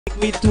Take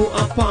me to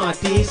a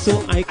party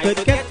so I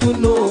could get to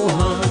know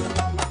her.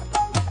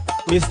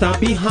 Mr.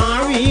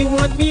 Bihari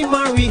want me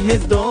marry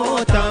his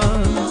daughter.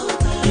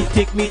 He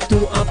take me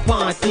to a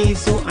party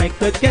so I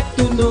could get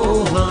to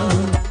know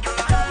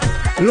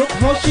her. Look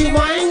how she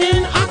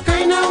whining, a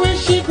kind of way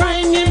she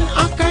grinding,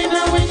 a kind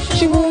of way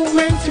she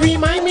movements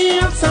remind me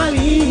of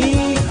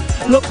Sally.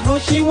 Look how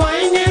she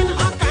whining,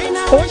 a kind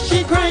of way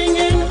she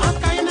grinding, a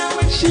kind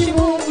of way she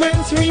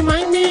movements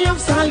remind me of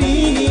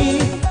Sally.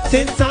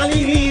 Since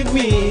Sally leave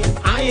me,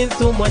 I in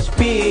so much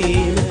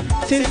pain.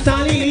 Since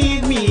Sally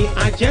leave me,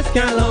 I just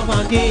can't love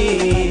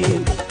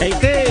again. Hey,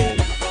 hey.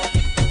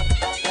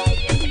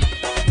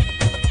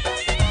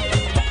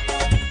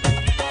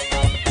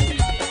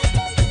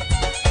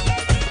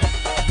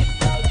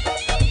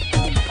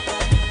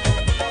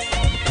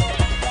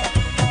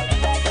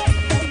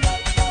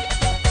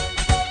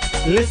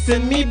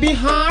 Listen me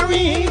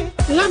Bihari,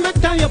 let me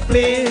tell you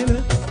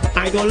plain.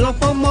 I don't love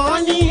for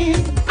money,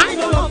 I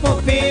don't love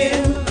for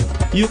fame.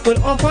 You could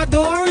offer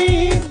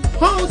Dory,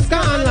 house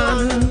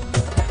Garland.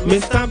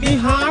 Mr.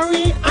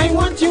 Bihari, I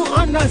want you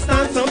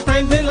understand.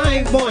 Sometimes in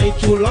life, boy,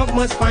 true love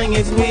must find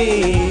its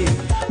way.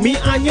 Me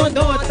and your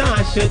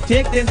daughter should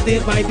take this day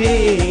by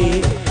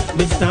day.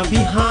 Mr.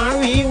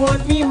 Bihari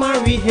want me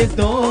marry his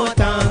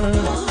daughter.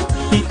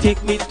 He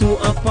take me to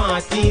a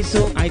party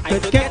so I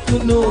could get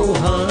to know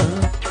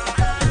her.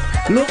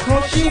 Look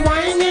how she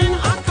whining,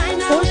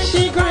 oh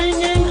she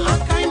grinding,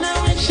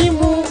 she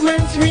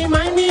movements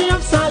remind me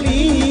of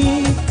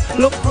Sally.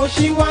 Look how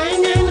she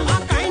whining,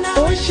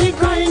 oh she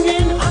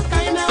grinding,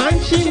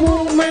 and she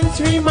movements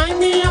remind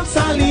me of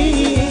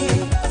Sally.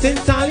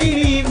 Since Sally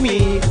leave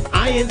me,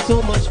 I in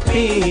so much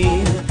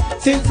pain.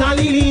 Since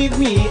Sally leave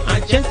me,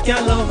 I just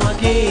can't love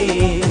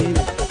again.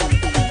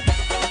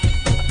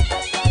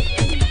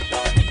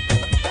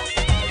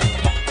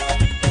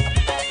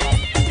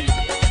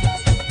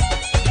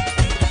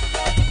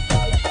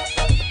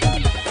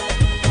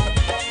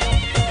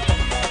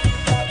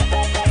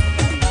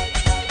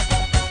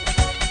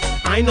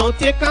 I now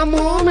take a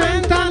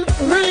moment and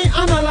really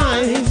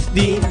analyze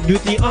the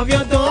beauty of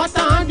your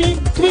daughter, the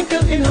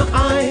twinkle in her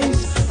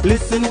eyes.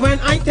 Listen when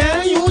I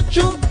tell you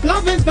true,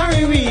 love is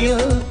very real.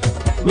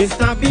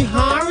 Mr.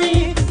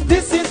 Bihari,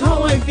 this is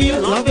how I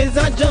feel. Love is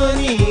a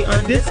journey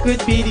and this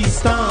could be the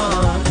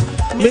start.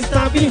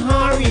 Mr.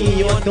 Bihari,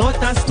 your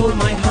daughter stole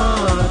my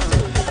heart.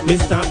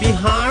 Mr.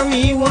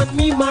 Bihari want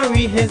me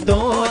marry his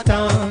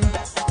daughter.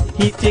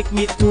 He take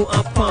me to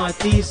a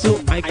party so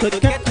I could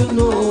get to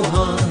know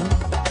her.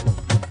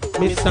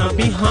 Mr.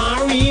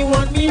 Bihari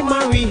want me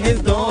marry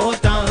his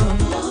daughter.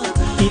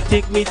 He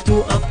take me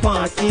to a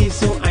party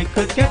so I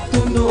could get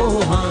to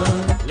know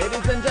her.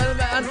 Ladies and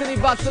gentlemen, Anthony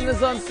Batson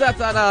is on set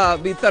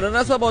and be telling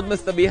us about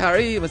Mr.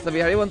 Bihari. Mr.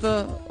 Bihari want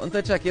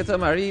to check you to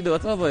marry his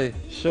daughter, boy.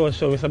 Sure.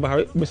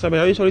 Mr.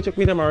 Bihari surely took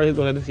me to marry his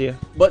daughter this year.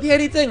 But here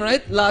the thing,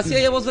 right? Last year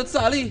you was with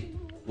Sally.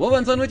 What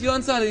went on with you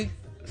and Sally?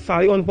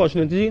 Sally,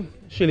 unfortunately,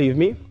 she left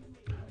me.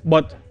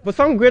 But for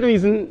some great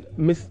reason,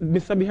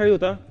 Mr. Bihari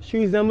daughter, she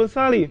resembles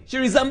Sally. She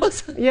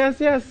resembles? Yes.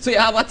 So you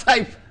have a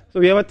type?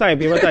 So we have a type,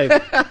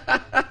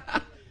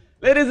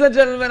 Ladies and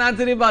gentlemen,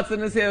 Anthony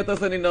Batson is here with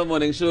us on the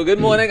Morning Show. Good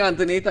morning,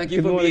 Anthony. Thank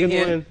you for being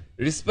here. Morning.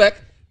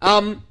 Respect.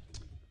 Tell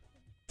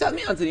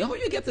me, Anthony, how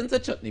you get into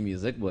chutney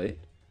music, boy?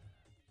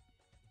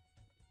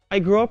 I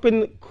grew up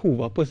in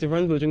Cuba,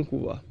 Perseverance, Virgin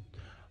Cuba.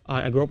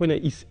 I grew up in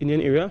the East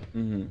Indian area.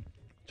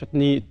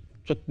 Chutney,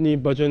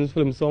 Bhajans,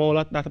 film song, all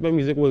that type of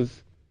music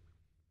was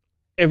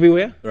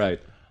everywhere. Right.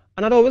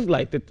 And I'd always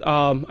liked it.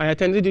 I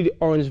attended the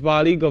Orange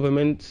Valley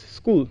Government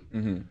School,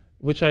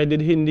 which I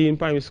did Hindi in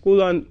primary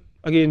school. And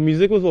again,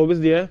 music was always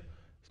there.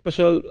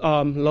 Special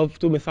love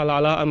to Miss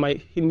Alala and my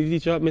Hindi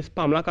teacher, Miss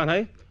Pamela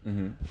Kanhai.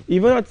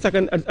 Even at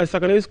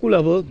secondary school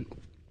level,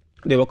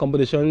 there were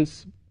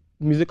competitions,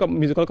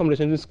 musical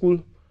competitions in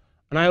school.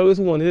 And I always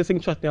wanted to sing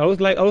chutney. I always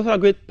had a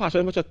great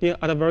passion for chutney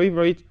at a very,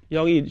 very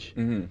young age.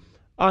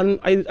 And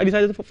I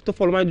decided to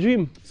follow my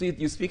dream. So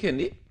you speak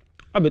Hindi?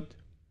 A bit.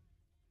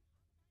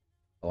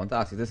 I want to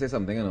ask you to say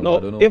something. I don't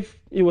know. If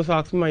you was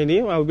asking my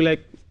name, I would be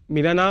like,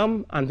 Mera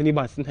naam Anthony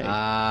Batson hai.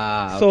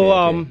 Ah, okay, so,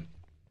 okay.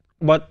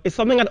 But it's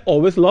something I'd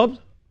always loved.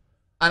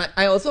 And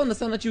I also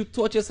understand that you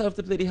taught yourself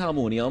to play the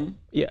harmonium.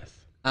 Yes.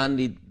 And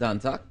the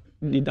dantak.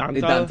 The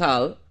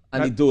dantal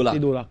and the dolak. The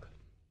dolak.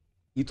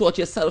 You taught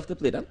yourself to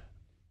play them?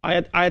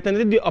 I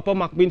attended the Upper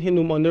Macbean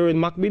Hindu Mandir in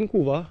Macbean,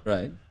 Cuba.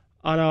 Right.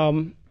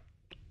 And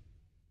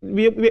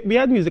we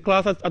had music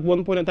class at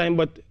one point in time,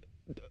 but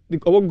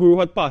our guru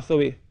had passed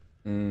away.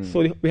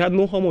 So we had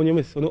no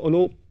harmoniumist,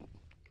 no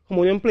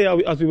harmonium player,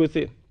 as we would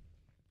say.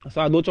 So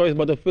I had no choice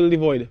but to fill the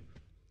void.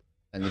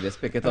 And you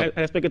just pick it up?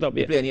 I just pick it up,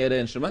 yeah. You play any other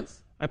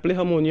instruments? I play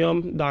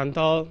harmonium,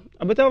 dantal,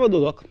 a bit of a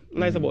dolak.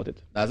 Nice about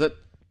it. That's it?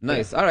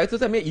 Nice. Yeah. All right, so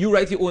tell me, you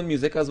write your own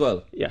music as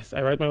well? Yes,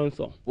 I write my own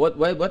song. Where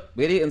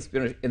the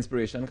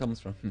inspiration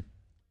comes from?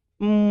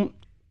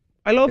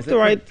 I love to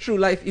write... True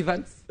life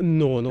events?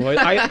 No.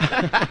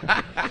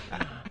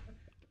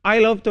 I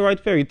love to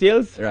write fairy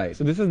tales. Right.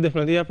 So this is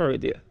definitely a fairy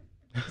tale.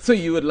 So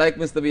you would like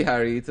Mr.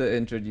 Bihari to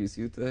introduce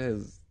you to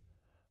his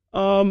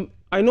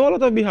I know a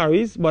lot of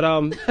Biharis, but I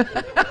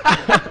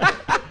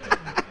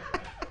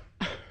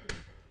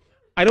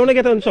don't want to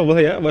get in trouble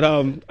here, but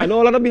I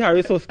know a lot of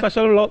Biharis, so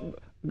special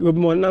good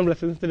morning and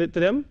blessings to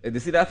them. Did you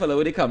see that fellow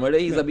with the camera there?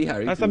 He's a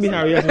Bihari. That's a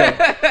Bihari as well.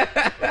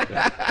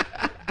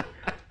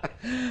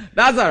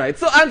 That's all right.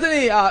 So,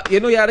 Anthony, you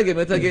know you had to give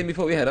it again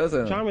before we head out.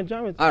 Jam it.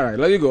 All right,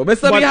 let me go.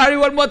 Mr. Bihari,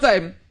 one more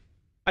time.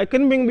 I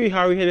couldn't bring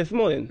Bihari here this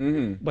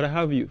morning, but I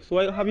have you. So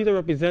I have you to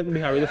represent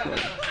Bihari this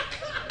morning.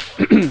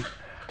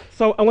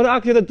 So I'm going to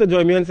ask you to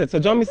join me on set. So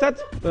join me set.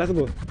 Let's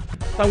go. So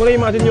I'm going to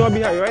imagine you're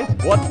Bihari, right?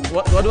 What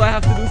do I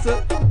have to do,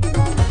 sir?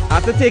 I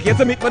have to take you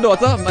to meet my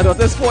daughter. My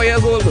daughter is 4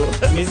 years old, though.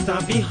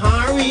 Mr.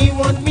 Bihari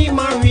want me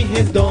marry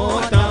his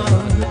daughter.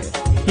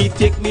 He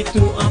take me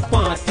to a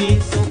party,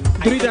 so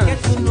Do the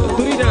dance.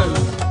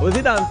 What's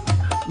it dance?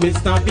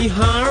 Mr.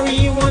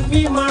 Bihari want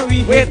me marry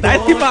his Wait,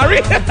 that's daughter.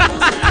 Bihari?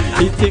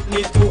 He take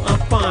me to a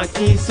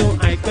party so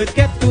I could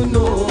get to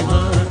know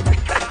her.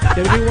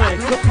 Tell me why.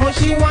 Look how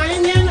she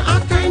whining, a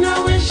kind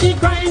of way she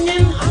crying,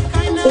 a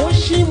kind of oh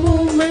she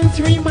movements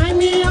remind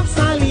me of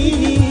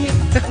Sally.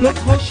 Look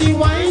how she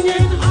whining,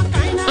 a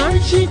kind of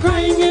and she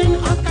crying,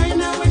 a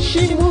kind of way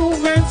she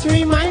movements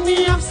remind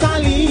me of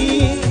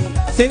Sally.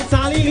 Since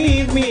Sally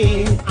leave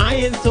me, I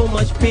in so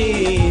much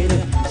pain.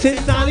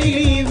 Since Sally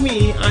leave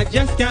me, I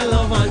just can't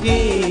love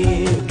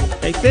again.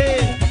 I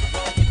say.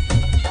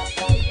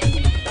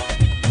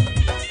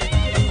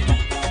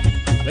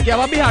 Look, you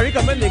have a Bihari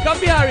coming there. Come,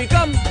 Bihari,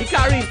 come.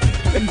 Bihari.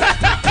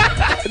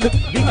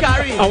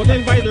 Bihari. I want to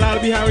invite Lal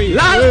Bihari.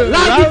 Lal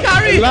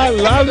Bihari. Lal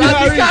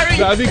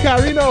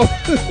Bihari now.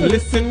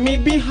 Listen me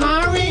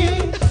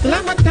Bihari,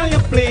 let me tell you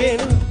plain.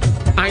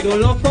 I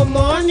don't love for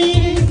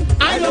money,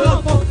 I don't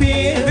love for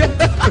fame.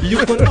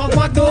 You could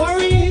offer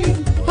Dory,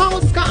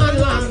 house, car and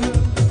land.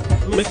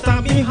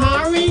 Mr.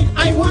 Bihari,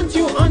 I want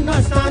you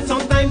understand.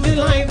 Sometimes in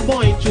life,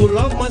 boy, true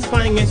love must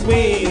find its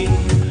way.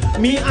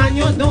 Me and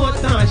your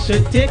daughter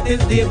should take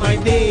this day by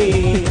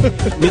day.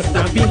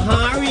 Mr.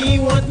 Bihari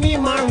want me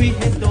marry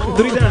his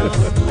daughter. Do the dance.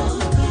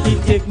 He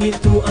take me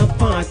to a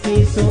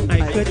party so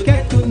I could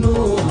get to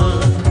know her.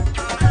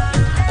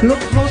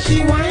 Look how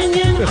she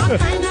whining,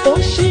 oh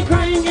she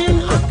crying,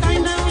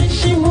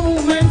 she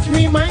movements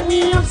remind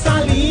me of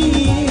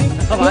Sally.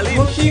 Look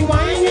how she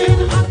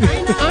whining,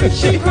 and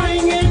she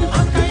crying,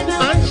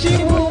 and she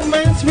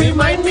movements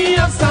remind me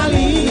of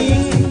Sally.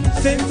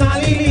 Since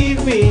Sally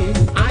leave me,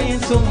 I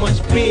in so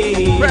much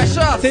pain.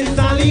 Pressure. Since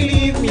Sally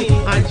leave me,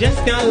 I just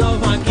can't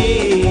love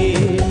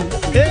again.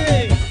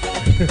 Hey.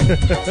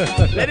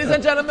 Ladies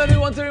and gentlemen, we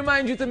want to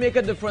remind you to make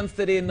a difference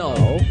today now.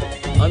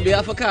 On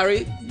behalf of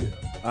Carrie.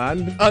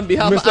 And on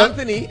behalf of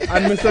Anthony.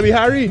 And Mr.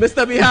 Bihari.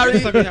 Mr.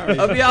 Bihari.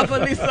 On behalf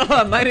of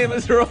Lisa, my name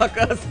is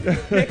Ruckus.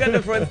 Make a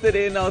difference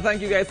today now.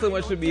 Thank you guys so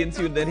much for being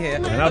tuned in here.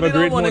 And have a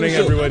great morning,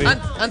 everybody.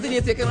 Anthony,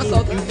 you're taking us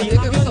out. You're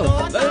taking us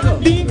out. Let it go.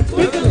 Deep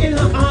twinkle in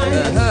her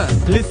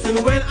eyes.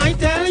 Listen when I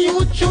tell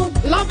you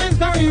truth, love is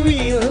very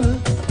real.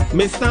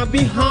 Mr.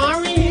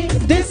 Bihari,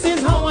 this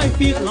is how I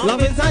feel.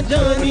 Love is a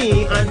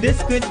journey and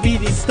this could be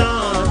the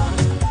start.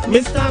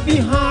 Mr.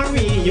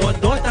 Bihari, your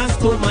daughter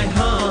stole my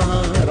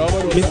heart.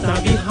 Mr.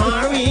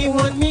 Bihari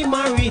want me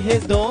marry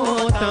his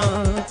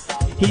daughter.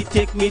 He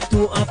take me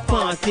to a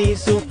party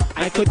so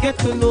I could get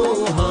to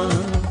know her.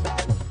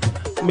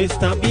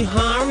 Mr.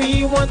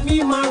 Bihari want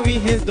me marry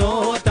his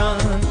daughter.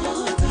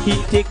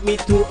 He take me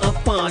to a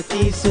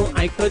party so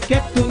I could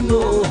get to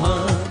know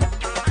her.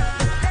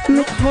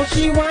 Look how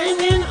she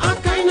whining, a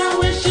kind of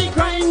way she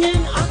crying,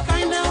 a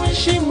kind of way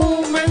she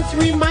movements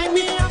remind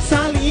me of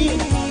Sally.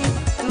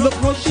 Look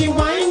how she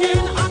whining,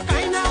 a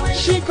kind of way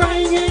she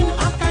crying,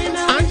 a kind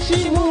of and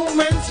she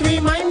movements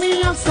remind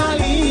me of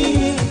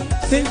Sally.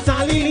 Since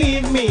Sally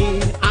leave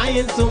me, I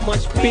in so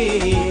much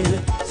pain.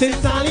 Since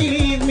Sally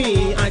leave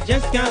me, I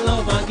just can't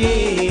love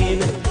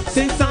again.